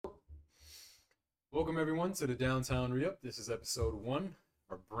Welcome everyone to the Downtown Re-Up. This is episode 1,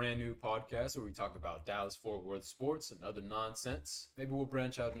 our brand new podcast where we talk about Dallas-Fort Worth sports and other nonsense. Maybe we'll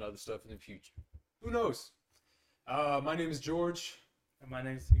branch out into other stuff in the future. Who knows? My name is George. And my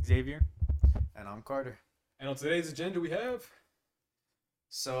name is Xavier. And I'm Carter. And on today's agenda we have...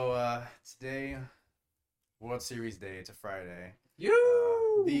 Today, World Series Day. It's a Friday.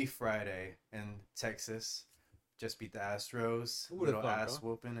 The Friday in Texas. Just beat the Astros. Who would've Little thunk, ass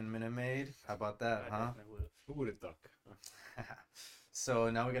whooping in Minute Maid. How about that, I huh? definitely would've. Who would have thunk?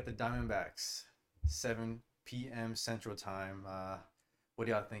 So now we got the Diamondbacks. 7 p.m. Central Time. What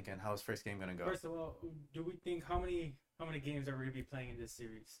are y'all thinking? How's first game gonna go? First of all, do we think how many games are we gonna be playing in this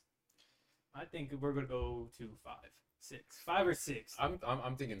series? I think we're gonna go to 5 or 6.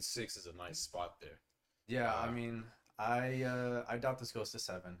 I'm thinking 6 is a nice spot there. Yeah, I doubt this goes to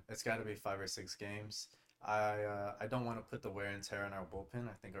 7. It's got to be 5 or 6 games. I don't want to put the wear and tear on our bullpen.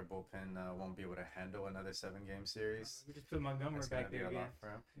 I think our bullpen won't be able to handle another 7-game series. We just put Montgomery It's back gonna be there a again. lot for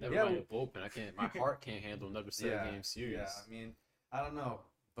him. Never Yeah, mind the bullpen. I can't. My heart can't handle another 7-game series. Yeah, I mean, I don't know,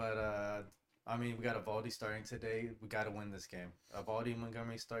 but we got Evaldi starting today. We got to win this game. Evaldi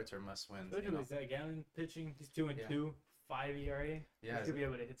Montgomery starts or must win. Especially with Zach Gallen pitching, he's 2-2, 5 ERA. Yeah, We should be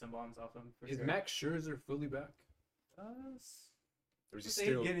able to hit some bombs off him. For Is sure. Max Scherzer fully back? Or is he He's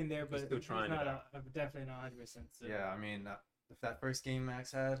still getting there, but still trying he's it not out? definitely not 100%. So. Yeah, I mean, if that first game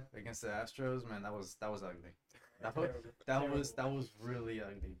Max had against the Astros, man, that was ugly. That was really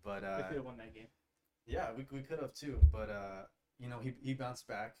ugly. But We could have won that game. yeah, we could have too. But he bounced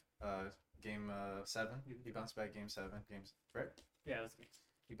back. Game 7. He bounced back game 7. Games right. Yeah, it was good.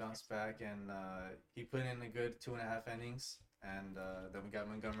 He bounced back and he put in a good 2.5 innings. And then we got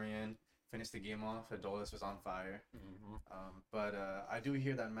Montgomery in, finished the game off. Adolis was on fire. Mm-hmm. But I do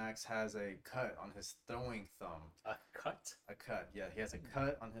hear that Max has a cut on his throwing thumb. A cut? A cut, yeah. He has a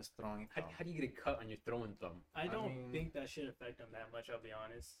cut on his throwing thumb. How do you get a cut on your throwing thumb? I don't mean- think that should affect him that much. I'll be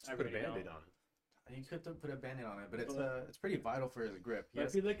honest. Just I put a really band-aid don't. on it. You could put a band-aid on it, but it's pretty vital for his grip. He But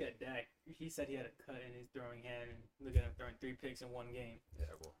has- if you look at Dak, he said he had a cut in his throwing hand. And look at him throwing 3 picks in one game. Yeah,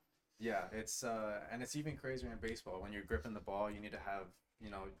 well. yeah, it's and it's even crazier in baseball. When you're gripping the ball, you need to have,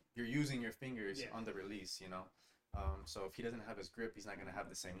 you're using your fingers Yeah. on the release, So if he doesn't have his grip, he's not going to have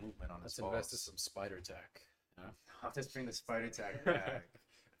the same movement on his Let's balls. invest in some spider tack. I'll just bring the spider tag back.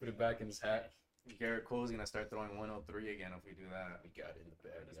 Put it back in his hat. Garrett Cole's going to start throwing 103 again if we do that. We got it in the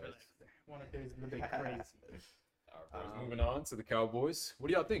bag. Just guys. relax there. One of those is a bit crazy. All right, boys, moving on to the Cowboys. What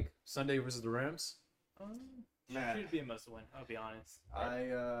do y'all think? Sunday versus the Rams? Man. Should be a must-win. I'll be honest.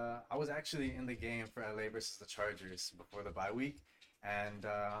 I was actually in the game for LA versus the Chargers before the bye week, and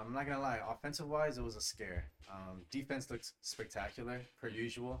I'm not gonna lie, offensive wise, it was a scare. Defense looks spectacular per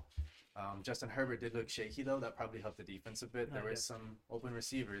usual. Justin Herbert did look shaky though. That probably helped the defense a bit. There were some open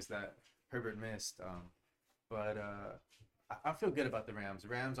receivers that Herbert missed, but I feel good about the Rams.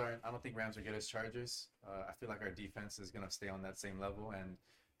 I don't think Rams are good as Chargers. I feel like our defense is gonna stay on that same level, and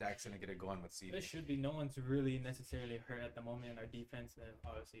Dak's gonna get it going with CD. There should be no one's really necessarily hurt at the moment in our defense,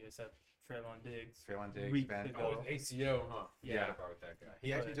 obviously, except Treylon Diggs. Treylon Diggs, Weeks Van ago. Oh, ACL, huh? Yeah. Forgot about that guy.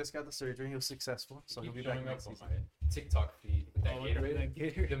 He actually just got the surgery. He was successful, so he'll be back showing next up on season. my TikTok feed with that Oh, Gatorade. that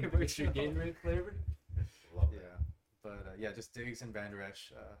Gatorade The commercial. Gatorade flavor. Love it. Yeah, but just Diggs and Van Der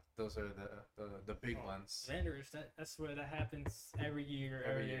Esch. Those are the big ones. Vanders, that's where that happens every year.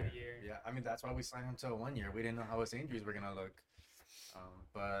 Yeah, I mean that's why we signed him to a 1 year. We didn't know how his injuries were gonna look,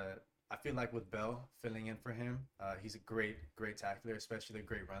 but I feel like with Bell filling in for him, he's a great tackler, especially a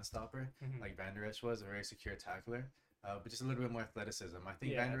great run stopper, Mhm. like Van Der Esch was, a very secure tackler, but just a little bit more athleticism. I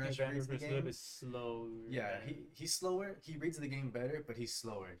think Yeah, Van Der I Esch think reads the Vander's a little game. bit slow. Yeah, he's slower. He reads the game better, but he's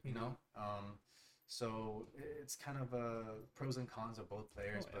slower. You Mhm. know, so it's kind of pros and cons of both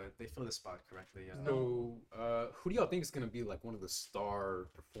players, Oh, yeah. but they fill the spot correctly. So, who do y'all think is going to be like one of the star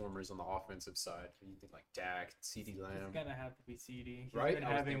performers on the offensive side? Who do you think, like Dak, CeeDee It's Lamb? gonna have to be CD. He's Right? been I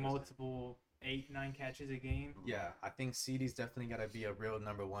was having thinking the same. multiple 8-9 catches a game. Yeah, I think CD's definitely got to be a real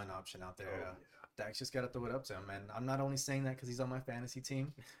number 1 option out there. Oh, Dak's just got to throw it up to him, and I'm not only saying that because he's on my fantasy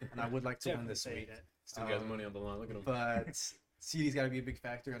team, and I would like to win Definitely this say week. that. Still got money on the line. Look at him. But CD's got to be a big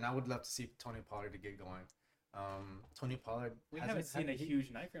factor, and I would love to see Tony Pollard to get going. Tony Pollard We hasn't haven't seen a had- he-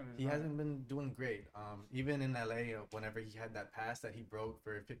 huge night from him. He huh? hasn't been doing great. Even in LA, whenever he had that pass that he broke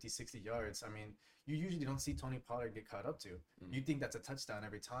for 50, 60 yards, I mean, you usually don't see Tony Pollard get caught up to. Mm. You think that's a touchdown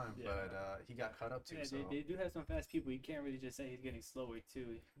every time, Yeah. but he got caught up to. Yeah, So. they do have some fast people. You can't really just say he's getting slower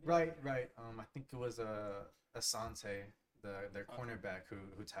too. Right. I think it was Asante, their cornerback,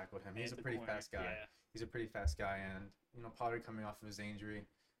 who tackled him. Yeah, He's a the pretty corner, fast guy. yeah. He's a pretty fast guy, and Pollard coming off of his injury,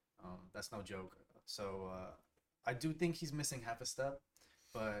 that's no joke. So I do think he's missing half a step.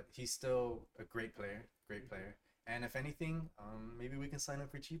 but he's still a great player. Great player. And if anything, maybe we can sign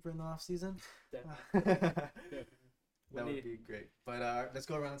up for cheaper in the offseason. That would be great. But let's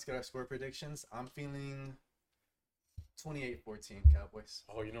go around. Let's get our score predictions. I'm feeling 28-14 Cowboys.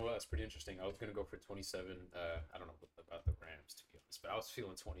 Oh, you know what? That's pretty interesting. I was gonna go for 27. I don't know about the Rams to be honest, but I was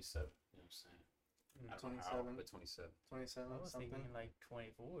feeling 27. You know what I'm saying? I don't know how, 27. but 27. 27, I was something. thinking like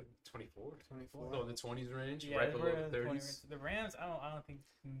 24. 24. 24. So in the 20s range, Yeah, right below we're the in 20 30s. The Rams, I don't think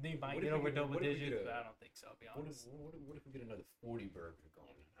they might What if get we over get a- double what if we digits, get a- but I don't think so. I'll be What honest. if we get another 40 burger going?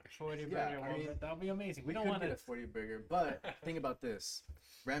 40 Yeah, burger, I mean, that'll be amazing. We We don't could want get to. a 40 burger, but think about this.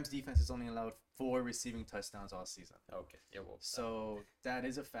 Rams defense has only allowed 4 receiving touchdowns all season. Okay, yeah, well, So that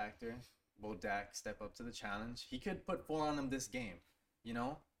is a factor. Will Dak step up to the challenge? He could put 4 on them this game. You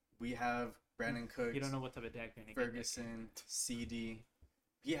know, we have Brandon Cooks, You don't know what type of deck you're gonna get. Ferguson, CD.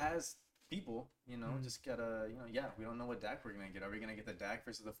 He has people, you know, just gotta, we don't know what Dak we're gonna get. Are we gonna get the Dak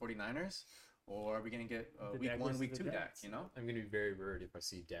versus the 49ers? Or are we gonna get The week Dak 1, versus week the 2 Dak, Daks. you know? I'm gonna be very worried if I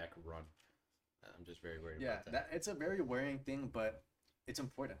see Dak run. I'm just very worried Yeah, about that. it's a very worrying thing, but it's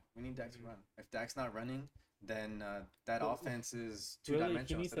important. We need Dak to run. If Dak's not running, then that Well, offense is Really, he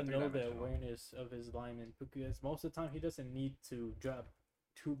two-dimensional needs instead to of know the three-dimensional. awareness of his lineman because most of the time he doesn't need to drop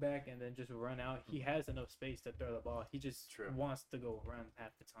 2 back and then just run out. He has enough space to throw the ball. He just True. wants to go run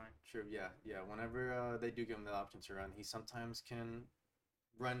half the time. True, yeah. Whenever they do give him the option to run, he sometimes can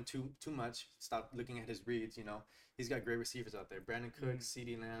run too much. Stop looking at his reads. You know, he's got great receivers out there. Brandon Cooks,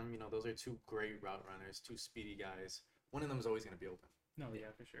 C.D. Lamb. You know, those are 2 great route runners, 2 speedy guys. One of them is always going to be open. No,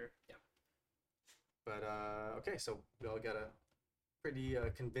 yeah, for sure. But okay, so we all got a pretty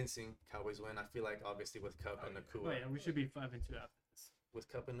convincing Cowboys win. I feel like obviously with Cup and Nakua. Oh yeah, we should be 5-2 after this. With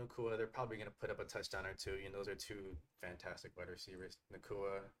Cup and Nakua, they're probably going to put up a touchdown or 2. You know, those are 2 fantastic wide receivers.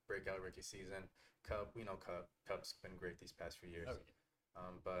 Nakua, breakout rookie season. Cup, Cup's been great these past few years. Oh, yeah.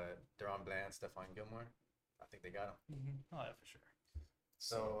 But Deron Bland, Stephon Gilmore, I think they got him. Mm-hmm. Oh yeah, for sure.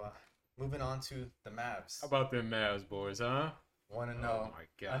 So moving on to the Mavs. How about them Mavs, boys, huh? Want to Oh know? my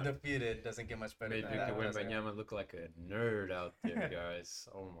God. Undefeated doesn't get much better Made than Victor that. does it? Wembanyama look like a nerd out there, guys.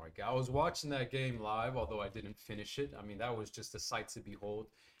 Oh my God. I was watching that game live, although I didn't finish it. I mean, that was just a sight to behold.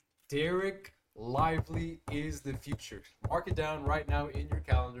 Derek Lively is the future. Mark it down right now in your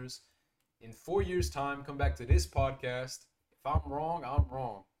calendars. In 4 years' time, come back to this podcast. If I'm wrong, I'm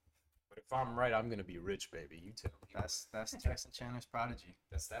wrong. But if I'm right, I'm gonna be rich, baby. You tell me. That's Jackson Chandler's prodigy.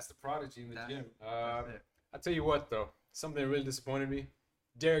 That's the prodigy in the That- gym. That's it. I tell you what, though, something that really disappointed me.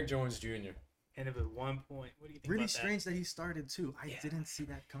 Derek Jones Jr. And it was 1 point. What do you think Really about strange that he started too. I Yeah. didn't see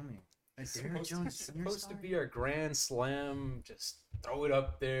that coming. A It's Derrick Jones Jr. supposed to start? be our grand slam. Just throw it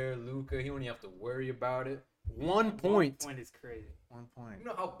up there, Luca. He don't even have to worry about it. 1 that? point. 1 point is crazy. 1 point. You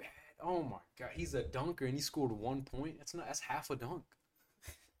know how bad? Oh my God, he's a dunker and he scored 1 point. That's half a dunk.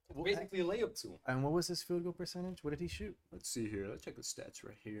 Well, Basically a layup to him. And what was his field goal percentage? What did he shoot? Let's see here. Let's check the stats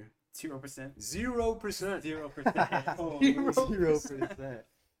right here. 0%. 0%. 0%. Oh, 0%.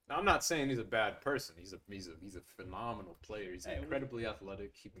 Now, I'm not saying he's a bad person. He's a phenomenal player. He's Hey, we- incredibly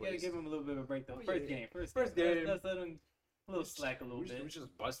athletic. He We gotta plays. give him a little bit of a break though. Oh, First yeah. game. First First game. game. Let's let him a little slack a little We're bit.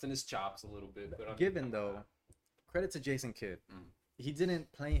 just busting his chops a little bit. But Given though, credit to Jason Kidd. Mm. He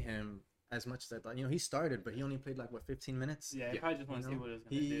didn't play him as much as I thought. You know, he started, but he only played like 15 minutes. Yeah, I Yeah. probably just want You to see know, what it's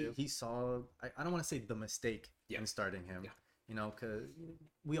gonna do. he saw. I don't want to say the mistake Yeah. in starting him. Yeah. You know, because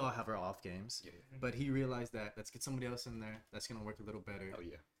we all have our off games. Yeah. But he realized that let's get somebody else in there that's gonna work a little better. Oh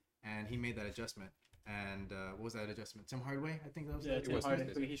yeah. And he made that adjustment. And what was that adjustment? Tim Hardaway, I think that was. Yeah, it. Tim was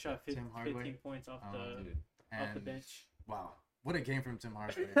Hardaway. Tim He shot Tim Hardaway. 15 points off the Dude. And bench. wow, what a game from Tim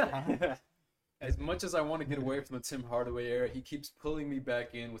Hardaway. As much as I want to get away from the Tim Hardaway era, he keeps pulling me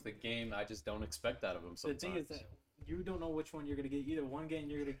back in with a game I just don't expect out of him The sometimes. thing is that you don't know which one you're gonna get. Either one game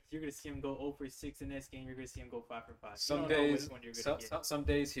you're gonna see him go 0 for 6, the next game you're gonna see him go 5 for 5. Some you don't know days, which one you're gonna get. some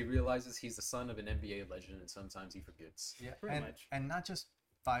days he realizes he's the son of an NBA legend, and sometimes he forgets. Yeah, Pretty and, much. and not just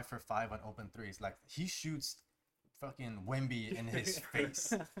 5 for 5 on open threes. Like he shoots fucking Wemby in his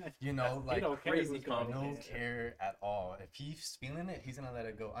face. You know, like don't care crazy who's going combo. no in. care at all. If he's feeling it, he's gonna let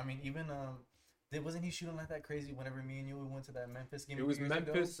it go. I mean, even wasn't he shooting like that crazy whenever me and you went to that Memphis game? It a was few years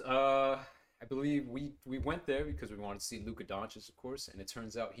ago? Memphis. I believe we went there because we wanted to see Luka Doncic, of course, and it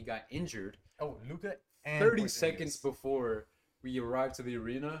turns out he got injured Oh, Luca and 30 Porzingis. seconds before we arrived to the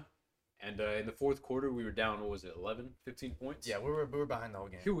arena. And in the fourth quarter, we were down, what was it, 11, 15 points? Yeah, we were behind the whole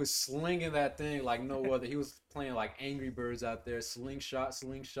game. He was slinging that thing like no other. He was playing like Angry Birds out there. Slingshot.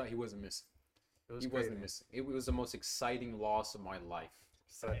 He wasn't missing. It was He great, wasn't man. missing. It was the most exciting loss of my life.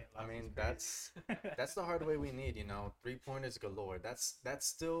 But I mean, that's the hard way we need. You know, 3-pointers galore. That's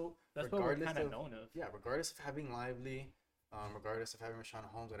still That's what we're regardless kind of of known of. yeah, regardless of having Lively, regardless of having Rashawn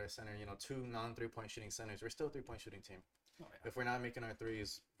Holmes at our center, two non-3-point shooting centers, we're still a 3-point shooting team. Oh, yeah. If we're not making our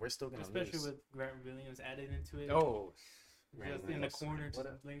threes, we're still gonna Especially lose. with Grant Williams added into it. Oh, Just in the corner, just What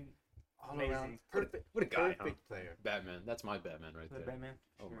a- playing. all Amazing. around perfect, what a guy, perfect player. Batman. That's my Batman right The there. Batman.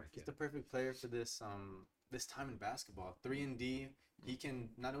 Oh my He's god. the perfect player for this this time in basketball. 3-and-D. He can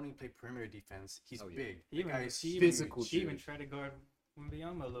not only play perimeter defense. He's Oh, yeah. big. He The even, guy's he even, physical he even dude. tried to guard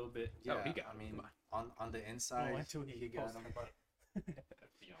Wembanyama a little bit. Yeah, Oh, he got I mean, come on the inside, until he got posted him.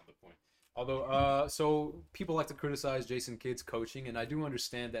 Beyond the point. Although, so people like to criticize Jason Kidd's coaching, and I do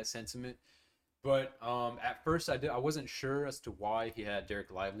understand that sentiment. But at first, I wasn't sure as to why he had Derek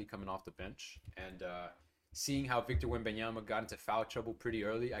Lively coming off the bench, and seeing how Victor Wembanyama got into foul trouble pretty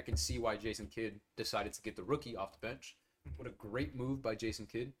early, I can see why Jason Kidd decided to get the rookie off the bench. What a great move by Jason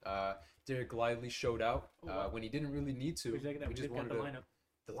Kidd. Derek Lively showed out when he didn't really need to. We just got wanted the to- lineup.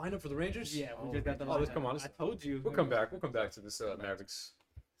 The lineup for the Rangers? Yeah, we just got the Oh, let's lineup. come on. I told you. We'll come back. We'll come back to this Mavericks.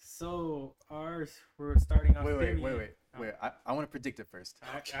 So we're starting off. Wait. Oh. I want to predict it first.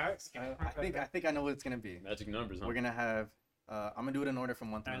 I think I know what it's gonna be. Magic numbers, huh? We're gonna have. I'm gonna do it in order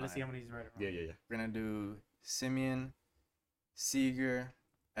from 1 through All right, 9. let's see how many he's right. Yeah. We're gonna do Simeon, Seager,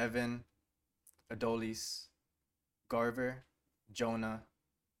 Evan, Adolis, Garver, Jonah,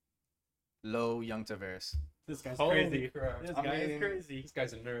 Lowe, Young Tavares. This guy's Holy crazy. crap. This I guy is mean, crazy. This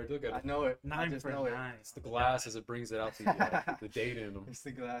guy's a nerd. Look at I it. know it. I 9 just for know 9. it. It's the glass as it brings it out the data in them. It's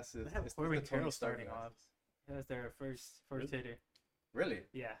the glasses. They have It's Corbin the Tony Carroll Stark starting off. glasses. That's their first Really? hitter. Really?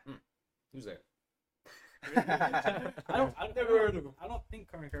 Yeah. Who's that? I've never heard of him. I don't think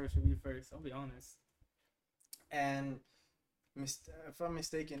Corbin Carroll should be first. I'll be honest. And if I'm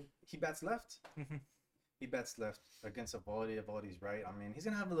mistaken, he bats left. He bats left against Evaldi. Evaldi's right. I mean, he's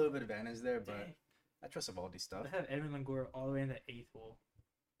gonna have a little bit of advantage there, but Dang. I trust Evaldi stuff. They have Evan Longoria all the way in the 8th hole.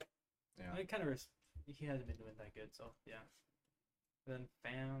 Yeah. I kind of he hasn't been doing that good, so yeah. Then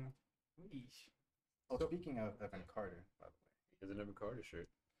Fam, Weesh. Oh, speaking of Evan Carter, by the way. He has an Evan Carter shirt.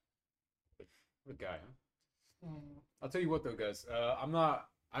 What guy, huh? I'll tell you what though, guys.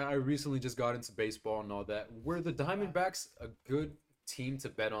 I recently just got into baseball and all that. Were the Diamondbacks a good team to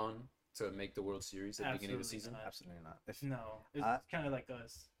bet on to make the World Series at the beginning of the season? Not. Absolutely not. If No, it's kind of like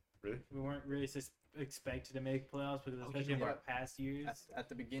us. Really? We weren't really expected to make playoffs because especially in yeah. our past years. at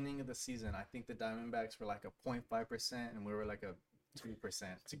the beginning of the season, I think the Diamondbacks were like a 0.5%, and we were like a 2%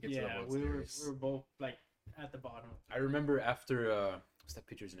 to get to the World we Series. were both like at the bottom. I remember after what's that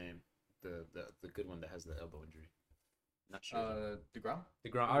pitcher's name? The good one that has the elbow injury. Not sure. DeGrom?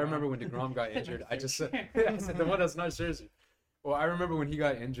 DeGrom. I remember when DeGrom got injured. I just said, I said the one that's not Scherzer. Well, I remember when he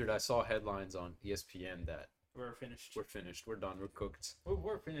got injured, I saw headlines on ESPN that We're finished. we're finished, we're done, we're cooked.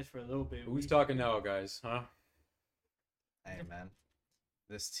 We're finished for a little bit. Who's talking now, guys? Huh? Hey man,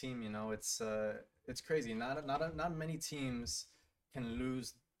 this team, it's crazy. Not many teams can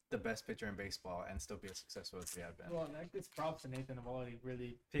lose the best pitcher in baseball and still be as successful as we have been. Well, it's props to Nathan Eovaldi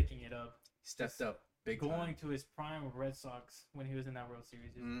really picking it up. Stepped up big Going time. to his prime with Red Sox when he was in that World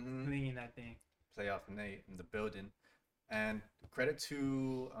Series, just Mhm. cleaning that thing. Playoff Nate in the building, and credit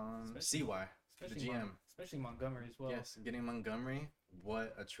to CY, the Especially GM. especially Montgomery as well. Yes, getting Montgomery,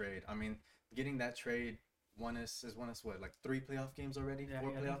 what a trade. I mean, getting that trade has won us what, like 3 playoff games already? Yeah,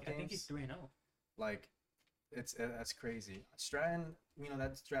 4 playoff I think games? he's 3-0. Like, that's crazy. Stratton,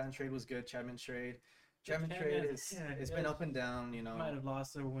 that Stratton trade was good. Chapman trade. Chapman trade it's been up and down, Might have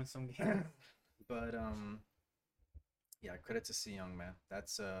lost or won some games. But yeah, credit to C Young, man.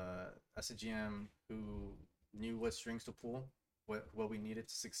 That's a GM who knew what strings to pull, what we needed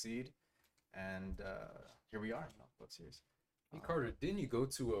to succeed, and here we are. World Series. Hey Carter, didn't you go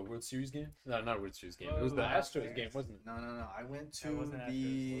to a World Series game? No, not a World Series game. It was the Astros game, wasn't it? No. I went That wasn't to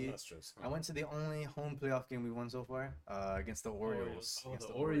Astros, Astros. I went to the only home playoff game we won so far, against the Orioles. Oh, Against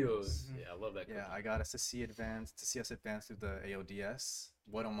the the Oreos. Mhm. Yeah, I love that. Yeah, cookie. I got us to see us advance through the AODS.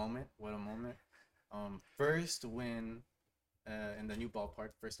 What a moment! What a moment! First win in the new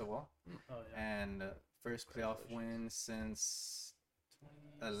ballpark, first of all, Oh yeah. and first playoff win since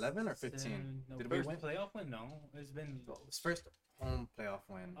 11 or 15? No, Did we first win? playoff win? No, it's been. It's first home playoff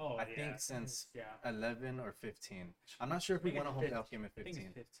win. Oh, I yeah, think since yeah. 11 or 15. I'm not sure if I we think won a it's home 15. playoff game in I think 15.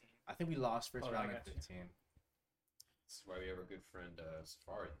 it's 15. I think we lost first Oh, I round in got you. 15. That's why we have our good friend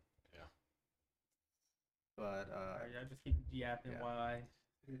Safari. Yeah. But Sorry, I just keep yapping yeah. while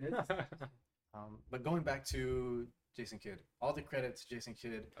but going back to Jason Kidd, all the credit to Jason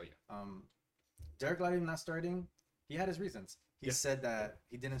Kidd. Oh, yeah. Derek Lively not starting, he had his reasons. He Yeah. said that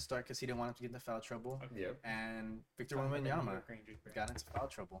he didn't start because he didn't want him to get into foul trouble. Yep. And Victor Wembanyama got into foul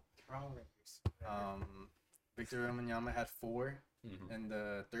trouble. Rangers. Victor Wembanyama had 4 Mhm. in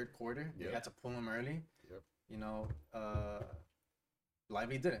the third quarter. They Yeah. had to pull him early. Yep. You know,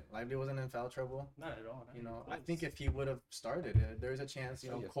 Lively didn't. Lively wasn't in foul trouble. Not at all. You know, I think if he would have started, there's a chance.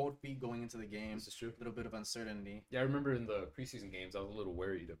 You know, cold feet going into the game. This is true. A little bit of uncertainty. Yeah, I remember in the preseason games, I was a little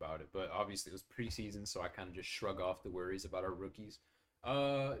worried about it, but obviously it was preseason, so I kind of just shrug off the worries about our rookies.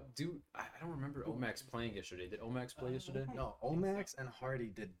 I don't remember Omax playing yesterday. Did Omax play yesterday? No, Omax and Hardy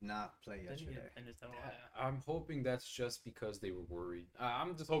did not play yesterday. I'm hoping that's just because they were worried.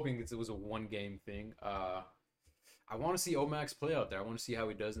 I'm just hoping it was a one-game thing. I want to see Omax play out there. I want to see how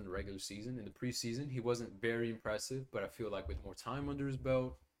he does in the regular season. In the preseason, he wasn't very impressive, but I feel like with more time under his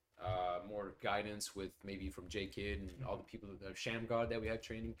belt, more guidance with maybe from J Kidd and all the people, the Sham God that we had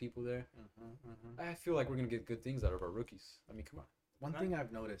training people there, I feel like we're gonna get good things out of our rookies. I mean, come on. One thing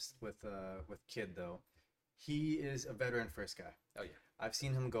I've noticed with Kidd though, he is a veteran first guy. Oh yeah. I've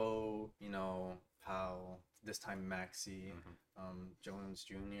seen him go, you know, Powell, this time Maxey, Jones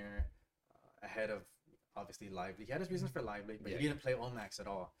Jr., ahead of obviously Lively. He had his reasons for Lively, but he didn't play Omax at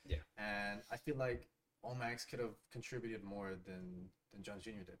all. Yeah. And I feel like Omax could have contributed more than Jones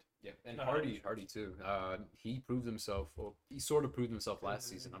Jr. did. Yeah, and Hardy too. He proved himself. Well, he sort of proved himself last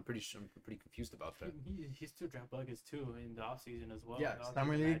season. I'm pretty confused about that. He still dropped buckets too in the offseason as well. Yeah,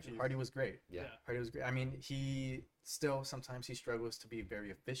 Summer League, Hardy was great. Yeah, Hardy was great. I mean, he still sometimes he struggles to be very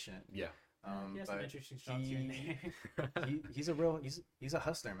efficient. Yeah. He has some interesting shots here and there. he's a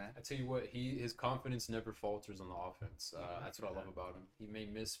hustler, man. I tell you what, his confidence never falters on the offense. That's what I love about him. He may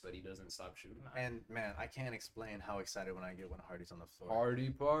miss, but he doesn't stop shooting. And man, I can't explain how excited when I get when Hardy's on the floor.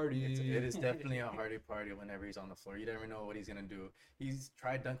 Hardy party. It is definitely a Hardy party whenever he's on the floor. You never know what he's gonna do. He's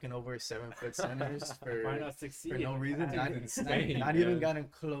tried dunking over 7-foot centers for no reason. Not even gotten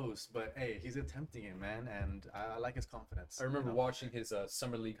close. But hey, he's attempting it, man, and I like his confidence. I remember watching his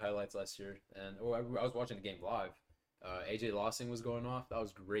summer league highlights last year. And I was watching the game live. AJ Lawson was going off. That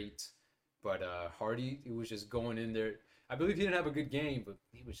was great. But Hardy, he was just going in there. I believe he didn't have a good game, but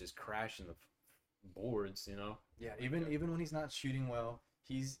he was just crashing the boards, you know? Yeah, even when he's not shooting well,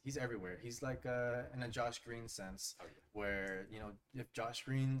 he's everywhere. He's like in a Josh Green sense, where, you know, if Josh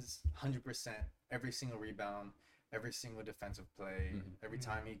Green's 100% every single rebound, every single defensive play, every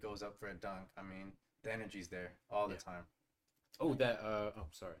time he goes up for a dunk, I mean, the energy's there all the time. Oh,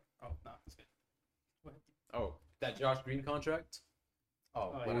 sorry. Oh, no, it's good. What? Oh, that Josh Green contract?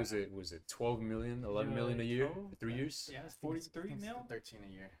 What was it? Was it 12 million, 11 million a year for 3 years? Yeah, it's 43 mil. 13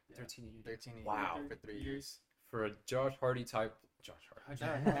 a year. 13 a year. 13 a year. Wow. For 3 years. For a Josh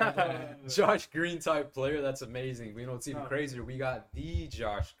Green type player, that's amazing. We know what's even crazier. We got the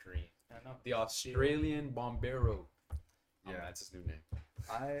Josh Green, the Australian Bombero. Yeah, that's his new name.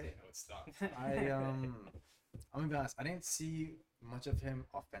 I'm gonna be honest. I didn't see much of him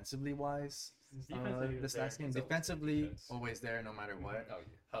offensively wise this last game. Defensively, always there no matter what.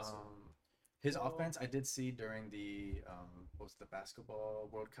 Hustle. His offense, I did see during the what was the basketball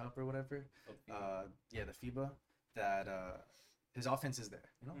World Cup or whatever. The FIBA. That his offense is there.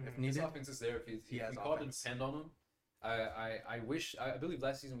 You know, if needed, his offense is there. If he called to depend on him. I believe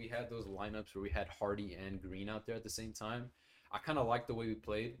last season we had those lineups where we had Hardy and Green out there at the same time. I kind of liked the way we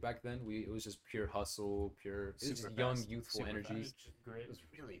played back then. It was just pure hustle, young, youthful energy. It was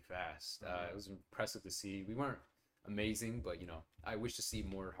really fast. It was impressive to see. We weren't amazing, but, you know, I wish to see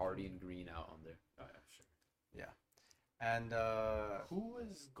more Hardy and Green out on there. Oh, yeah, sure. Yeah. And who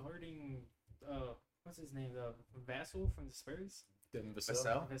was guarding, what's his name, Vassell from the Spurs?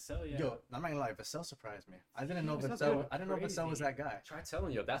 Vassell, yeah. Yo, I'm not gonna lie, Vassell surprised me. I didn't know Vassell. I didn't know Vassell was that guy. Try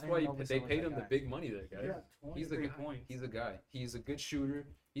telling you. That's why they paid him the big money. That guy. Yeah, he's the guy. He's a guy. He's a good shooter.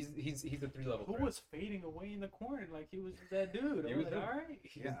 He's a 3-level. Who was fading away in the corner like he was that dude? He was like, all right.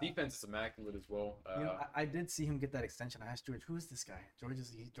 His defense is immaculate as well. You know, I did see him get that extension. I asked George, "Who is this guy?"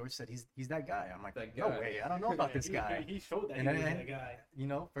 George said he's that guy. I'm like, that no way. I don't know about this guy. He showed that he was that guy. You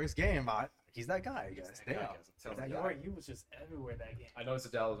know, first game, he's that guy. He was just everywhere that game. I know it's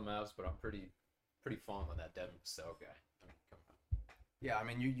the Dallas Mavs, but I'm pretty fond on that Devin Vassell guy. I mean, come on. Yeah, I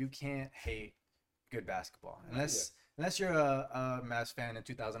mean, you can't hate good basketball unless you're a Mavs fan in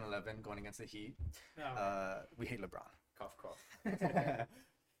 2011 going against the Heat. We hate LeBron. Cough.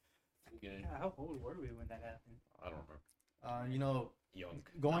 How old were we when that happened? I don't remember. You know, young.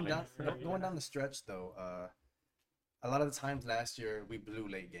 Going down the stretch though. A lot of the times last year we blew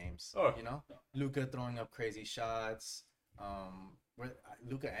late games. You know, Luka throwing up crazy shots.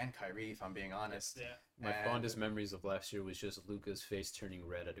 Luka and Kyrie, if I'm being honest. Yeah. My fondest memories of last year was just Luka's face turning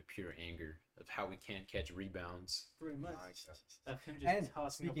red out of pure anger of how we can't catch rebounds. Pretty much. And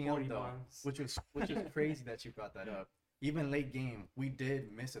speaking of though, which is crazy that you brought that up. Even late game, we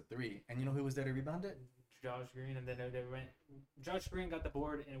did miss a 3, and you know who was there to rebound it? Josh Green, and then they went. Josh Green got the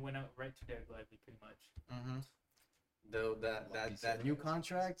board and went out right to Derek Lively, pretty much. Mm-hmm. That new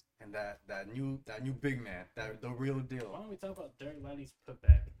contract and that new big man, the real Why deal. don't we talk about Derek Lively's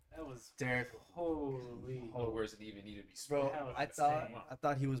putback? That was Derek, holy. All the words that even need to be bro, spoken. That was I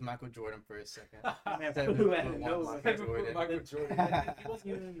thought he was Michael Jordan for a second. Man, Seven flew foot out of one, nowhere. Michael Jordan. Michael Jordan. He wasn't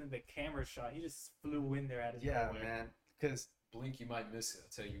even in the camera shot. He just flew in there out of Yeah, nowhere. man, because Blink, you might miss it.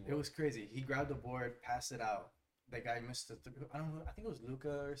 I'll tell you what. it was crazy. He grabbed the board, passed it out. That guy missed the. I don't know. I think it was Luca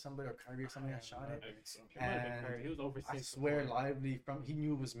or somebody or Kyrie or somebody that shot it. I think so. He might have been And hurt. He was over 6 I swear, Lively he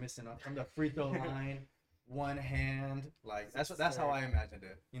knew it was missing from the free throw line, one hand. Like that's how I imagined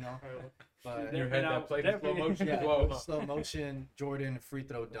it, you know. But In your head, that played in slow motion yeah, as well. slow motion Jordan free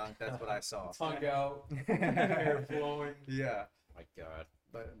throw dunk. That's what I saw. Tongue out, hair flowing. Yeah, My God.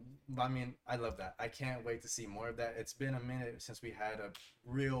 but I mean, I love that. I can't wait to see more of that. It's been a minute since we had a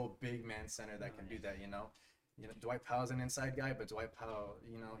real big man center that can do that. You know, Dwight Powell's an inside guy, but Dwight Powell,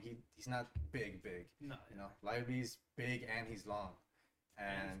 he's not big. No, Lively's big and he's long,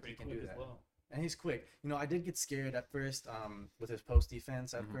 and he can do that. Well. And he's quick. I did get scared at first with his post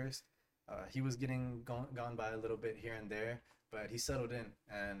defense at first. He was getting gone by a little bit here and there, but he settled in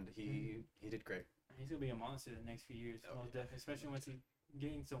and he did great. He's gonna be a monster the next few years, Oh, most yeah. definitely. Especially once he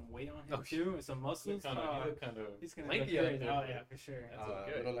gain some weight on him Oh, too, and some muscles. Kind of He's gonna look lanky out great. there. Oh yeah, for sure. That's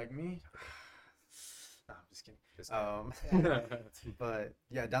okay. Little like me. No, I'm just kidding. Just But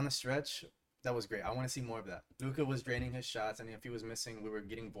yeah, down the stretch, that was great. I want to see more of that. Luka was draining his shots, and if he was missing, we were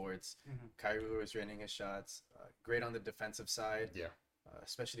getting boards. Mhm. Kyrie was draining his shots. Great on the defensive side, yeah.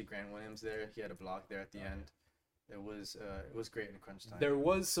 especially Grant Williams there. He had a block there at the end. It was great in crunch time. There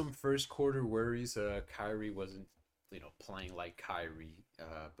was some first quarter worries. Kyrie wasn't, playing like Kyrie.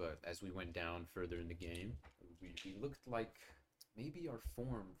 But as we went down further in the game, we looked like maybe our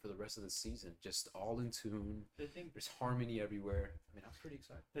form for the rest of the season, just all in tune. The thing, There's harmony everywhere. I mean, I'm pretty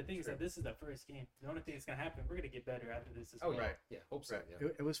excited. the thing is that this is the first game. The only thing that's gonna happen, we're gonna get better after this as well. Right. Yeah, hope so. Right. Yeah.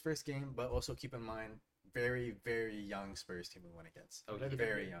 It was first game, but also keep in mind, very, very young Spurs team we went against. Oh, They're yeah. gonna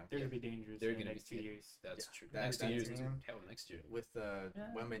Very be- young. They're gonna be dangerous They're in the gonna next be- 2 years. That's Yeah. true. That- Next 2 that years, team- hell, next year. With Yeah.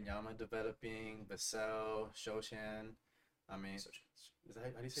 Wembanyama developing, Vassell, Shoshan. I mean, Sochan. is that how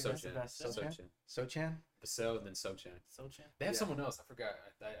do you say That's that? the best. Sochan. Sochan? Vassell and then Sochan. Sochan. They have Yeah. someone else. I forgot.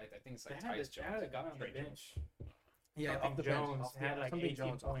 I think it's They like had Tyus a Jones. guy on the Trey bench. Yeah, Something off the Jones bench. had like Something 18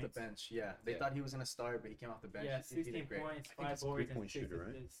 Jones off the points. bench. Yeah, they Yeah. thght he was gonna start, but he came off the bench. Yeah, He did 16 great. points, I think 5 he's a boards, and three-point 6 shooter,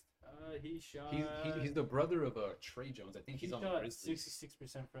 right? assists. He shot. He's the brother of Trey Jones. I think he he's on the shot Grizzlies.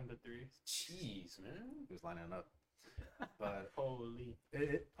 66% from the threes. Jeez, man. He was lining up. But Holy.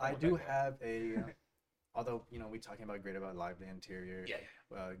 I want do that have a. Although we're talking about great about Lively interior,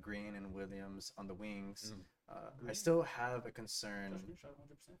 Yeah. Green and Williams on the wings. Mm. I Green? still have a concern. Josh Green shot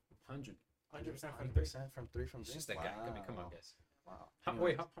 100%. 100. 100% from three. 100% from three from It's three. just that guy. I mean, come on, Wow. guys.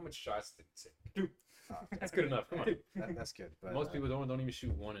 Wow. How much shots did he take? That's good enough. Come on. That's good. But, Most people don't even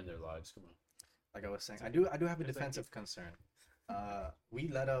shoot one in their lives. Come on. like I was saying, I do have a It's like defensive concern. We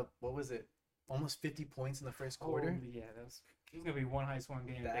let up, what was it, almost 50 points in the first quarter. Holy, yeah, it was gonna be one high scoring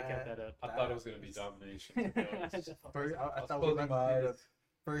game if they kept that up. I thought it was gonna be domination. to be honest. First, I was thought we were closing about my to be the eyes.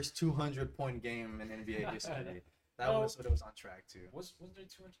 first 200-point game in NBA history. That was what it was on track to. Was there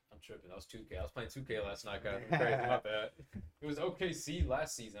 200? I'm tripping. That was 2K. I was playing 2K last night. Got crazy about that. It was OKC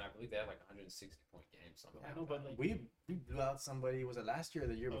last season. I believe they had like 160-point game. Something. I know, but like We blew out somebody. Was it last year or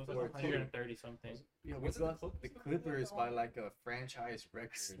the year it was before? like too? 130 something. Yeah, we Was it blew the out Clippers? the Clippers by like a franchise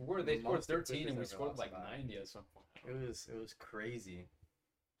record. Where they scored Most the 13 and we Clippers ever scored lost like by. 90 at some point. It was crazy.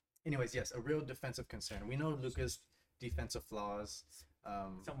 Anyways, yes, a real defensive concern. We know Luka's defensive flaws.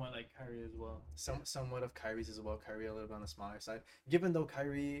 Somewhat like Kyrie as well. Somewhat of Kyrie's as well. Kyrie a little bit on the smaller side. Given though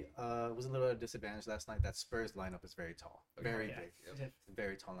Kyrie was a little at a disadvantage last night, that Spurs lineup is very tall, very Yeah. big,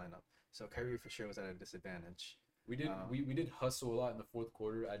 very tall lineup. So Kyrie for sure was at a disadvantage. We did we did hustle a lot in the fourth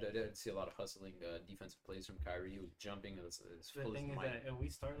quarter. I did see a lot of hustling defensive plays from Kyrie. He was jumping as The full as thing is might. that if we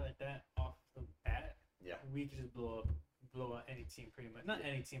start like that off the bat, Yeah. we could just blow out any team pretty much. Not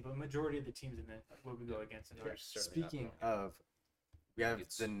any team, but majority of the teams in the where we go against. Yeah. Certainly not Speaking wrong. of, we have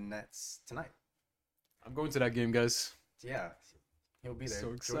It's- the Nets tonight. I'm going to that game, guys. Yeah, he'll be there.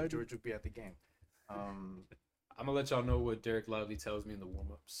 So excited. George will be at the game. I'm gonna let y'all know what Derek Lively tells me in the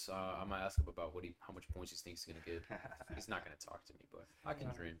warm-ups. I might ask him about how much points he thinks he's gonna get. He's not gonna talk to me, but I can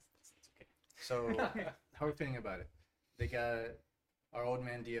dream. It's okay. So, how are we feeling about it? They got our old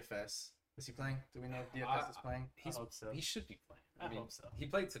man DFS. Is he playing? Do we know if DFS is playing? I hope so. He should be playing. I hope so. He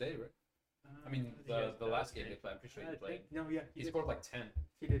played today, right? I mean, the last game they played, I'm pretty sure he played. No, yeah, He scored like 10.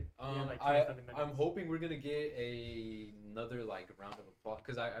 He did. He had like 20 something minutes. I'm hoping we're gonna get another like round of applause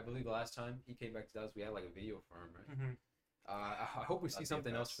because I believe the last time he came back to Dallas, we had like a video for him, right? Mm-hmm. I hope we see That'd be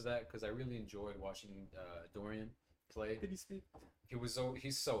something the else best. for that because I really enjoyed watching Dorian play. Did he speak?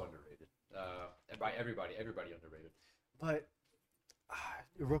 He's so underrated. By everybody underrated. But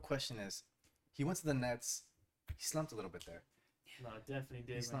the real question is, he went to the Nets. He slumped a little bit there. No, definitely did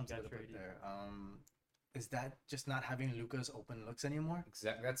He when he slumped a got little bit traded. there. Is that just not having Luka's open looks anymore?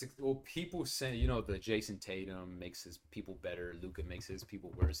 Exactly. Well, people say the Jason Tatum makes his people better. Luka makes his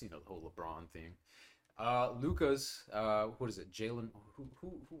people worse. The whole LeBron thing. Luka's what is it? Jalen? Who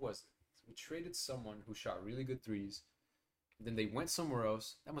was it? We traded someone who shot really good threes. Then they went somewhere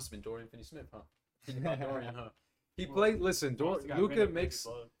else. That must have been Dorian Finney-Smith, huh? Not Dorian, huh? He played. Listen, Luka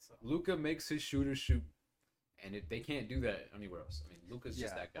makes his shooters shoot, and they can't do that anywhere else. I mean, Luka's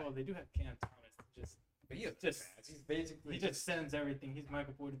just that guy. Oh, they do have Cam Thomas. But He's basically he just sends everything. He's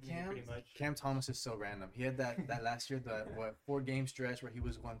Michael Porter Jr. pretty much. Cam Thomas is so random. He had that last year, the 4-game stretch where he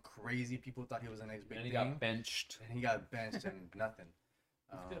was going crazy. People thought he was the next big and he thing. got benched. And he got benched and nothing.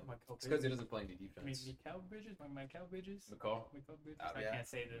 It's because he doesn't play any I mean, defense. Mikal Bridges? Mikal Bridges? McCall? Bridges? Yeah. I can't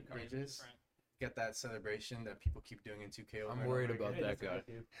say the Bridges. different. Get that celebration that people keep doing in 2K. Over I'm and worried over about again. that guy.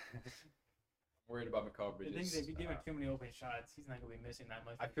 I'm worried about McCall The Bridges. thing is, if you give him too many open shots, he's not gonna be missing that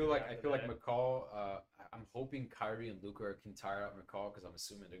much. I feel like McCall. I'm hoping Kyrie and Luka can tire out McCall because I'm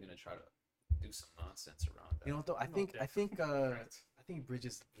assuming they're gonna try to do some nonsense around that. You know, though, I think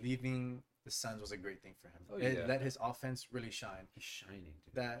Bridges leaving the Suns was a great thing for him. Oh, It yeah. let his offense really shine. He's shining,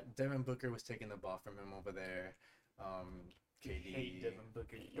 dude. That Devin Booker was taking the ball from him over there. KD. hate Devin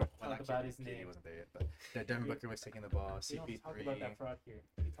Booker. You Well, talk not about KD, his KD name. wasn't there yet, but that Devin Booker was taking the ball. We don't talk CP3. about that fraud here.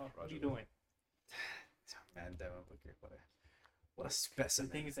 What are you doing? Man, Devin Booker, what a The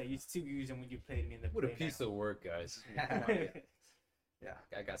specimen. thing is that you still use him when you played him in the What a play piece now. of work, guys. Yeah.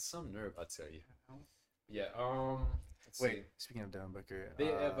 I got some nerve, I tell you. Yeah. Let's Wait, see. speaking of Devin Booker, They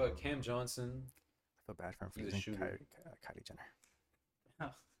have Cam Johnson. I feel bad for him for He's a losing shooter. Kylie Jenner.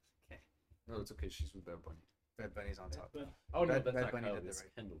 Okay. No, it's okay. She's with Bad Bunny. Bad Bunny's on top. But Oh no, Bad- that's Bad not Bunny Kylie. did the It's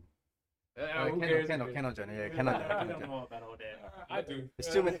right- Kendall. Kendall Jenner. Yeah, Kendall Jenner. I Kendall don't Jenner. know about all that. I do.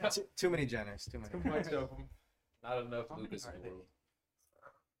 There's too many, too many Jenners. Too many. Too much of them. Not enough How many Lucas are in the they? world.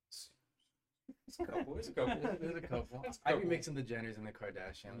 It's a couple. It's a couple. There's a couple. It's a I'd be couple. mixing the Jenners and the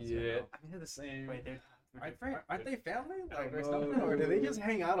Kardashians. Yeah, You know? I mean they're the same. Wait, they're Aren't they family? Like, or No. something? Or do they just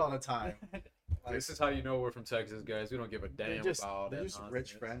hang out all the time? Like, This is how you know we're from Texas, guys. We don't give a damn they're just, about all they're that just nonsense.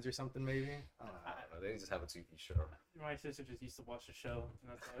 rich friends or something, maybe. I don't know. I don't know. They just have a TV show. My sister just used to watch the show.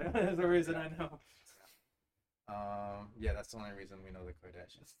 That's the reason I know. Yeah, that's the only reason we know the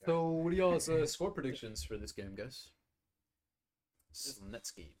Kardashians. Yeah. So, what are y'all's score predictions for this game, guys?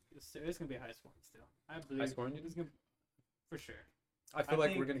 Nets game. It's gonna be a high scoring still. I believe High scoring, you it's gonna for sure. I feel I like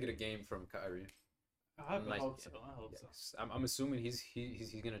think- we're gonna get a game from Kyrie. I Nice. hope so. I hope so. Yes. I'm assuming he's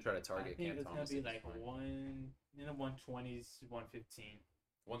gonna try to I target think Cam it's gonna Thomas. be at this like point. one in the 120s, 115.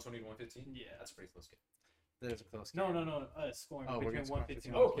 120 to 115. Yeah. That's a pretty close game. There's a close game. No. Scoring Oh, we're between gonna score 115.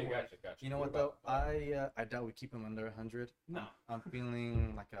 15. and Okay, 120. gotcha. You know what though? I doubt we keep him under 100. No. I'm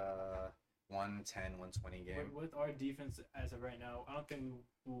feeling like a 110, 120 game. With our defense as of right now, I don't think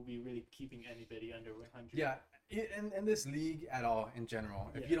we will be really keeping anybody under 100. Yeah, in this league at all in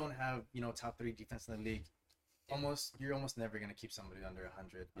general, if Yeah. you don't have top 3 defense in the league, you're almost never gonna keep somebody under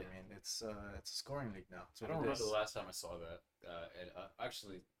 100. Yeah. I mean, it's a scoring league now. I don't remember the last time I saw that.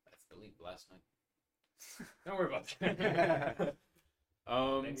 Actually, that's the league last night. Don't worry about that. There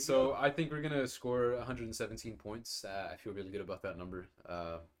you So go. I think we're gonna score 117 points. I feel really good about that number.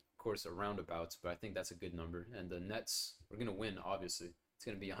 Of course, a roundabouts, but I think that's a good number. And the Nets, we're gonna win. Obviously, it's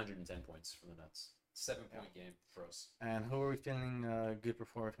gonna be 110 points for the Nets. 7-point game for us. And who are we feeling good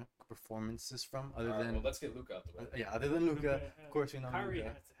performances from other than? Well, let's get Luke out the way. Yeah, other than Luca, of course we know Kyrie Luka.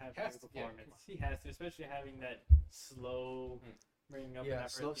 has to have Has good to, yeah, performance. come on. He has to, especially having that slow bringing up. in Yeah,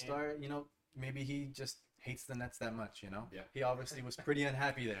 that slow first game. start. Maybe he just hates the Nets that much. Yeah. He obviously was pretty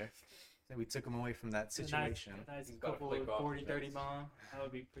unhappy there. So we took him away from that situation. Nice He's gotta couple flick of off 40, the 30 Nets. bomb. That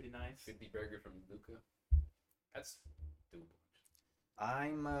would be pretty nice. 50 burger from Luca. That's doable.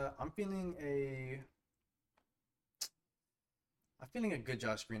 I'm feeling a good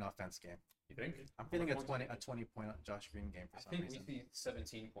Josh Green offense game. You think? I'm feeling a How much 20 points? 20-point Josh Green game for I some think reason. we see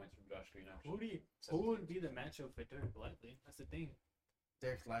 17 points from Josh Green. Actually. Who would be the matchup for Dirk Lively? That's the thing.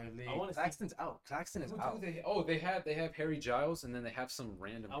 Derek Lively. I wanna see- Claxton's out. Claxton is Who out. do they? Oh, they have Harry Giles, and then they have some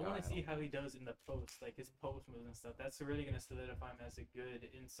random. I want guy. to see how he does in the post, like his post moves and stuff. That's really gonna solidify him as a good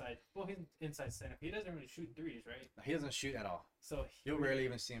inside. Well, he's inside center. He doesn't really shoot threes, right? He doesn't shoot at all. So You'll rarely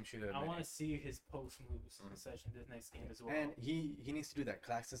even see him shoot at I a want to minute. see his post moves Mhm. such in this next game as well. And he needs to do that.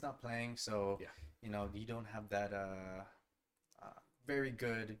 Claxton's not playing, so Yeah. you don't have that very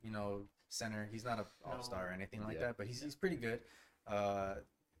good center. He's not a all-star or anything like Yeah. that, but he's pretty good.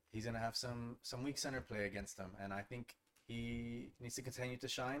 He's gonna have some weak center play against him, and I think he needs to continue to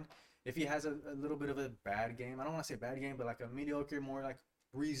shine. If he has a little bit of a bad game, I don't want to say bad game, but like a mediocre, more like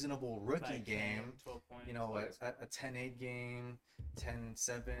reasonable rookie Like, game. 12 points. A 10-8 game,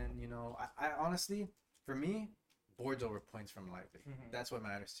 10-7. I honestly, for me, boards over points from Lively. Mhm. That's what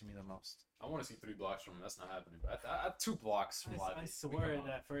matters to me the most. I want to see 3 blocks from him. That's not happening. But I have 2 blocks from Lively. I swear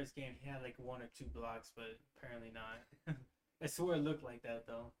that first game he had like 1 or 2 blocks, but apparently not. I swear it looked like that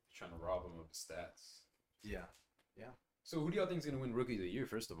though. Trying to rob him of his stats. Yeah. So who do y'all think is going to win Rookie of the Year?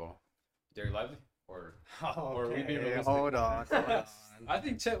 First of all, Derek Lively or Oh, we being realistic? hold on. I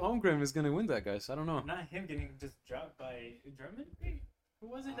think Chet Holmgren is going to win that, guys. I don't know. Not him getting just dropped by Drummond. Who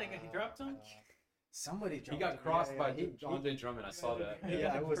was it that he dropped him? Somebody He dropped got him. crossed by he- Andre Drummond. I saw that.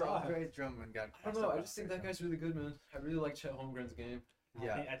 Yeah, it was Dropped. Andre Drummond got. I don't know. I just think that guy's really good, man. I really like Chet Holmgren's game.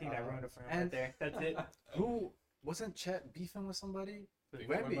 Yeah, I think that ruined it for him and- right there. That's it. Who wasn't Chet beefing with somebody? Big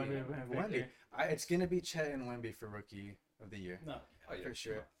Wemby. Wemby. Wemby. It's gonna be Chet and Wemby for Rookie of the Year No. Oh, yeah. for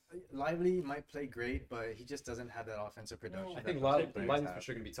sure. Lively might play great, but he just doesn't have that offensive production. I that think those other Lively's players for have.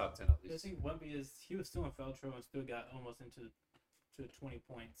 sure going to be top 10 at I least. think Wemby he was still in foul trouble and still got almost into to 20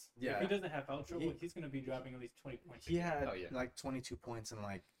 points. Yeah. If he doesn't have foul trouble, He- he's going to be dropping at least 20 points. He had Oh, yeah. like 22 points in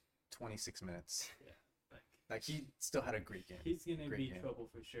like 26 minutes. Like, Like he still had a great game. he's going to Great be game. trouble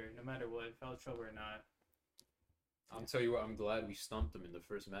for sure, no matter what, foul trouble or not. I'll tell you what, I'm glad we stumped them in the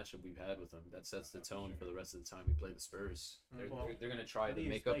first matchup we've had with them. That sets the tone for the rest of the time we play the Spurs. They're, Well, they're going to try What to do you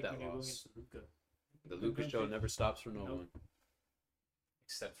make up expect that when you go loss. against Luka? The Lucas show never stops for no Nope. one.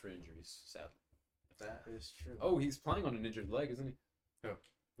 Except for injuries, sadly. That is true. Oh, he's playing on an injured leg, isn't he? Who?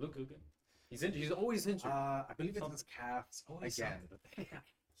 Luka. He's injured. He's always injured. I believe it's his calf Always again. something.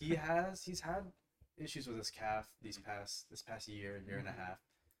 He's had issues with his calf this past year and a half.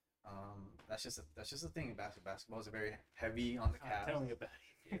 That's just a thing in basketball. Basketball is very heavy on the calf. Tell me about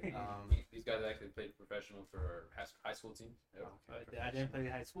it. These guys actually played professional for our high school team. Yeah. I didn't play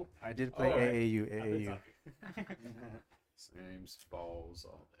high school. I did play Oh, right. AAU. I played AAU. soccer. Names, balls,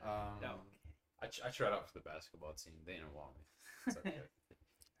 all that. No. I tried out for the basketball team. They didn't want me. It's okay.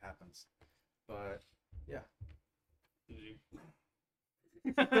 Happens. But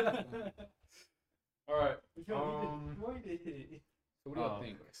All right. Yo, Um, he did. So what do y'all Oh,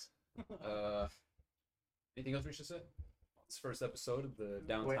 think? Anything else we should say? This first episode of the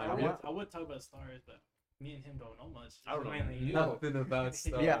downtime. Wait, I Review? want- I would talk about stars, but me and him don't know much. I don't know. Mainly you. Nothing about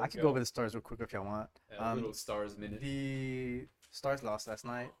stars. yeah, I can go over the stars real quick if y'all want. A little stars minute. The Stars lost last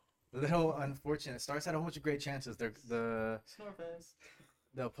night. A little unfortunate. Stars had a whole bunch of great chances. Snorfest.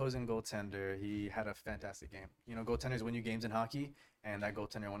 The opposing goaltender, he had a fantastic game. Goaltenders win you games in hockey, and that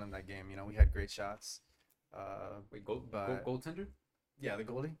goaltender won in that game. We had great shots. Wait, but- goaltender? Yeah, the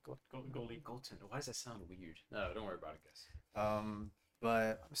goalie. Goalie. Goaltender. Why does that sound weird? No, don't worry about it, guys.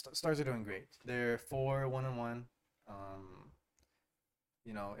 But Stars are doing great. They're 4-1-1.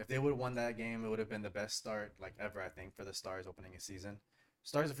 If they would have won that game, it would have been the best start like ever, I think, for the Stars opening a season.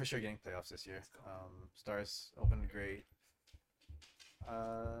 Stars are for sure getting playoffs this year. Stars opened great.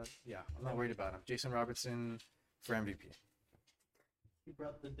 Yeah, I'm not worried about him. Jason Robertson for MVP. He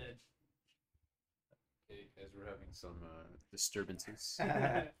brought the dead. Okay, as we're having some disturbances.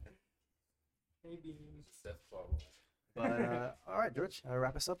 Maybe. Seth Fowler. But all right, George,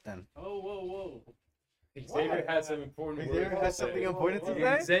 wrap us up then. Oh, whoa. Xavier had some important Xavier words. has something important to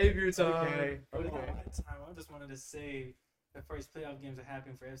say? Xavier time. Okay. I just wanted to say the first playoff games are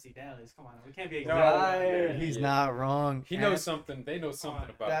happening for FC Dallas. Come on, we can't be No, excited. He's yeah. not wrong. He And knows something. They know something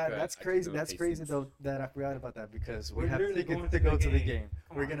about that's I crazy. can do That's it, crazy Hastings. though that I forgot about that because we We're have literally tickets going to to go the to the game. game.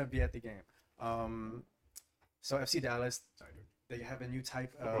 Come We're on. gonna be at the game. So FC Dallas, they have a new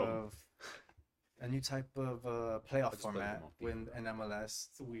type of playoff Just format play them with an MLS.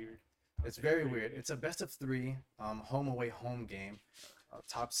 It's weird. It's very weird. It's a best of 3, home away home game.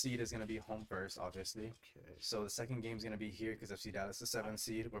 Top seed is gonna be home first, obviously. Okay. So the second game is gonna be here because FC Dallas is 7th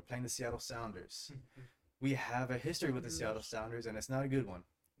seed. We're playing the Seattle Sounders. We have a history with the Seattle Sounders, and it's not a good one.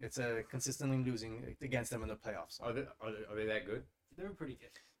 It's a consistently losing against them in the playoffs. Are they that good? They were pretty good.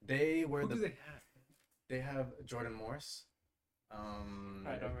 They were Who do the they have? they have Jordan Morris.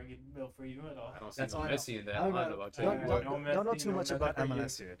 I don't really built for you at all. I don't see That's no all I know. Messi in that I don't lineup. know. I'll tell you Don't, what. don't, No don't know Messi, too no much Messi about for you.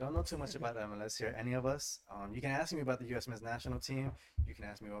 MLS here. Don't know too much about MLS here. Any of us. You can ask me about the U.S. men's national team. You can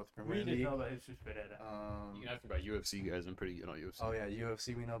ask me about the We Premier just League. know about Jesus Pereira. You can ask me about UFC, guys. I'm pretty good on UFC. Oh yeah,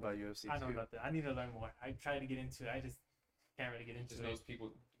 UFC. We know about UFC I know too. about that. I need to learn more. I try to get into it. I just can't really get into Just it. knows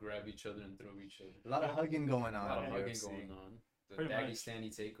people grab each other and throw each other. A lot of hugging going A on. lot of in hugging UFC. going on. The Pretty much. Dagestani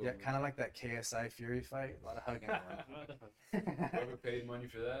takeover. Yeah, kind of like that KSI Fury fight. A lot of hugging going on. Whoever paid money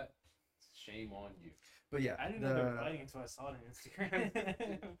for that, shame on you. But yeah, I didn't know they were fighting until I saw it on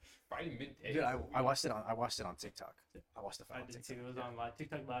Instagram. Fighting midday. dude, I watched it on TikTok. I watched the I fight on did too. TikTok. It was on live.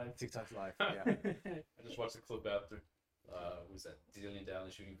 TikTok live. TikTok live. Yeah. I just watched the clip after. What was that? Dillian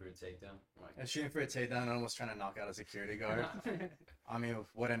Dallin shooting for a takedown. I'm like, And shooting for a takedown and almost trying to knock out a security guard. I mean,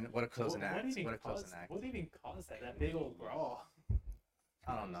 what a closing act. What a closing act. What even caused that? That big old brawl.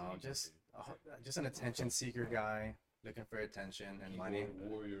 I don't know. Just an attention seeker guy looking for attention and money.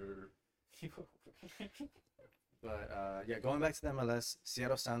 keyboard warrior. But yeah, going back to the MLS,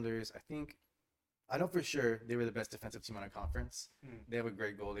 Seattle Sounders. I know for sure they were the best defensive team on our conference. They have a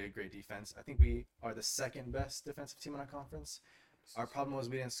great goalie, a great defense. I think we are the second best defensive team on our conference. Our problem was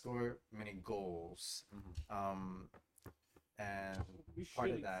we didn't score many goals. And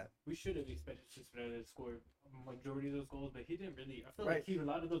part of that. We should have expected Jesus Pereira to score a majority of those goals, but he didn't really. I feel Right. like a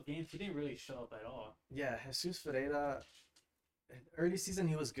lot of those games he didn't really show up at all. Yeah, Jesus Ferreira. Early season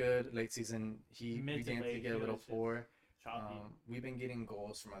he was good. Late season he Mid to began to late, get a he little was just poor. Choppy. We've been getting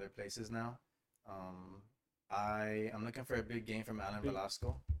goals from other places now. I'm looking for a big game from Alan Big-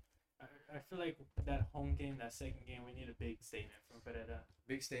 Velasco. I feel like that home game, that second game, we need a big statement from Pereira.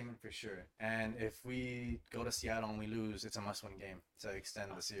 Big statement for sure. And if we go to Seattle and we lose, it's a must-win game to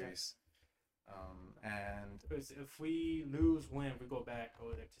extend the series. And Because if we lose, win, we go back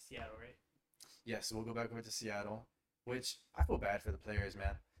over there to Seattle, right? yes, we'll go back over to Seattle, which I feel bad for the players,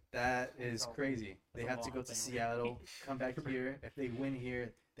 man. That is crazy. They have to go to Seattle, come back here. If they win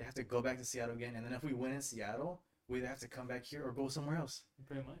here, they have to go back to Seattle again. And then if we win in Seattle, we either have to come back here or go somewhere else.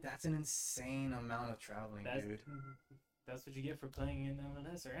 Pretty much. That's an insane amount of traveling, dude. That's what you get for playing in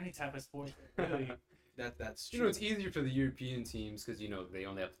MLS or any type of sport. Really. That's true. You know, it's easier for the European teams because, they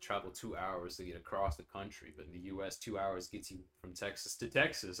only have to travel 2 hours to get across the country. But in the U.S., 2 hours gets you from Texas to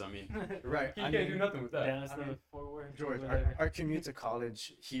Texas. I mean, Right. you can't do nothing with that. Dallas I mean, to Fort Worth. George, whatever. our commute to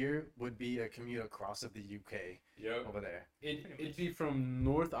college here would be a commute across of the UK Yep. over there. It'd be from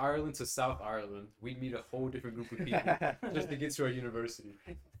North Ireland to South Ireland. We'd meet a whole different group of people just to get to our university.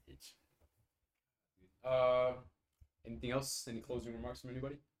 Anything else? Any closing remarks from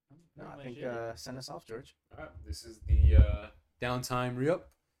anybody? No, I Pretty think much it. send us off, George. All right, this is the downtime re-up.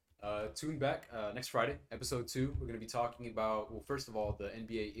 Tune back next Friday, episode 2. We're going to be talking about, well, first of all, the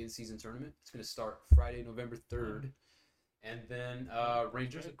NBA in-season tournament. It's going to start Friday, November 3rd. And then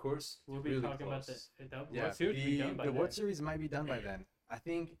Rangers, of course. We'll be really talking about close. the Yeah, World Series will be done by the then. World Series might be done by then. I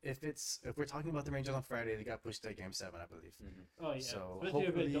think if we're talking about the Rangers on Friday, they got pushed to Game 7, I believe. Oh yeah, So, especially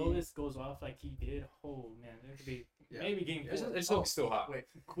hopefully- if Adolis goes off like he did. Oh man, there could be Yeah. maybe game It's, 4. it's still, still hot. Wait,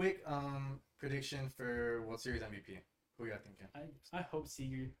 quick prediction for World Series MVP. Who you got thinking? I hope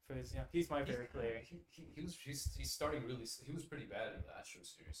Seager because he's my favorite player. He's starting really. He was pretty bad in the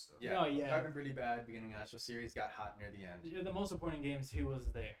Astros series. So. Yeah. Oh, yeah. Started really bad beginning of the National Series, got hot near the end. Yeah, the most important games he was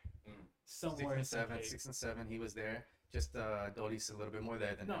there. Mm. Somewhere in 6 and 7, he was there. Just Dolis a little bit more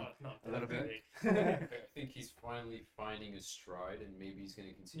there than him. No, A little bit. I think he's finally finding his stride, and maybe he's going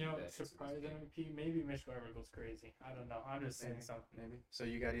to continue that. Surprise MVP. Maybe Mitch Garver goes crazy. I don't know. I'm just saying Maybe, something. maybe. So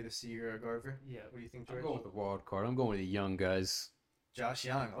you got either Seager or Garver. Yeah. What do you think, I'm George? going with the wild card. I'm going with the young guys. Josh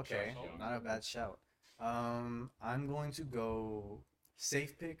Young. Okay, Josh Young. not a bad shout. I'm going to go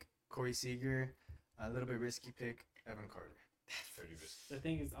safe pick Corey Seager, a little bit risky pick Evan Carter. Pretty risky. The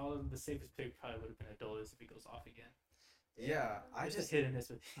thing is, all of the safest pick probably would have been Adolis if he goes off again. Yeah, I Just just hit and miss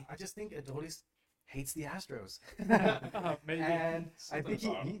with. I just think Adolis hates the Astros. Maybe. And I think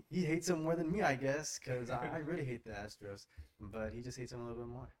Something's he hates them more than me, I guess, because I really hate the Astros. But he just hates them a little bit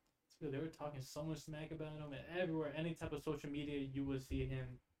more. They were talking so much smack about him, and everywhere, any type of social media, you would see him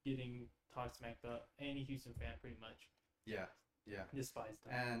getting talked smack about. Any Houston fan, pretty much, Yeah. despised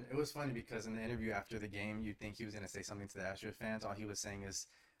him. And it was funny because in the interview after the game, you'd think he was going to say something to the Astros fans. All he was saying is,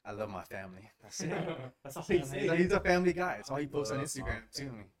 I love my family. That's it. That's all he said. He's a family guy. It's all he posts on Love Instagram my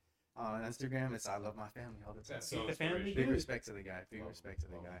too. On Instagram, it's I love my family all the time. That's so The family inspirational. Big dude. respect to the guy. Big respect to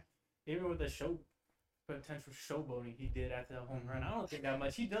the guy. Even with the potential showboating he did after the home run, I don't think that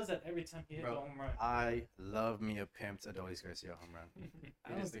much. He does that every time he hits Bro, a home run. I love me a pimped Adolis Garcia home run. I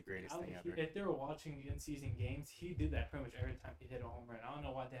It don't- is the greatest thing ever. If they were watching in-season games, he did that pretty much every time he hit a home run. I don't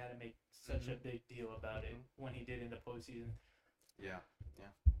know why they had to make such a big deal about it when he did in the postseason. Yeah.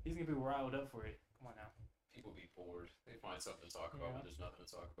 He's gonna be riled up for it. Come on now. People be bored. They find something to talk about Yeah. when there's nothing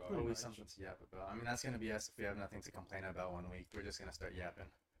to talk about. Pretty Always much. something to yap about. I mean, that's gonna be us if we have nothing to complain about one week. We're just gonna start yapping.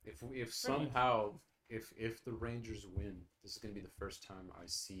 If somehow if the Rangers win, this is gonna be the first time I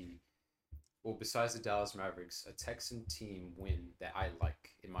see, well, besides the Dallas Mavericks, a Texan team win that I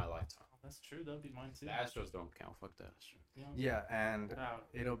like in my lifetime. Oh, that's true. That'll be mine too. The Astros don't count. Fuck the Astros. Yeah, and Wow.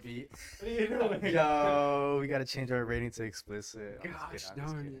 it'll be. What are you doing? Yo, we gotta change our rating to explicit. I'm just Gosh kidding, I'm just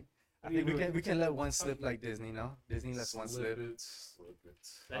darn kidding. it. I think we can let one slip like Disney, no? Disney lets one slip. Slip it.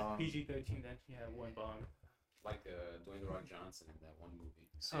 That's PG-13. Then you have one bong. Like Dwayne The Rock Johnson in that one movie.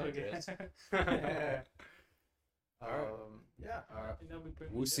 Okay. Yeah. I think that'll be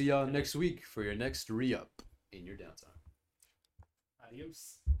pretty We'll good. see y'all next week for your next re-up in your downtime.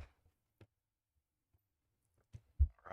 Adios.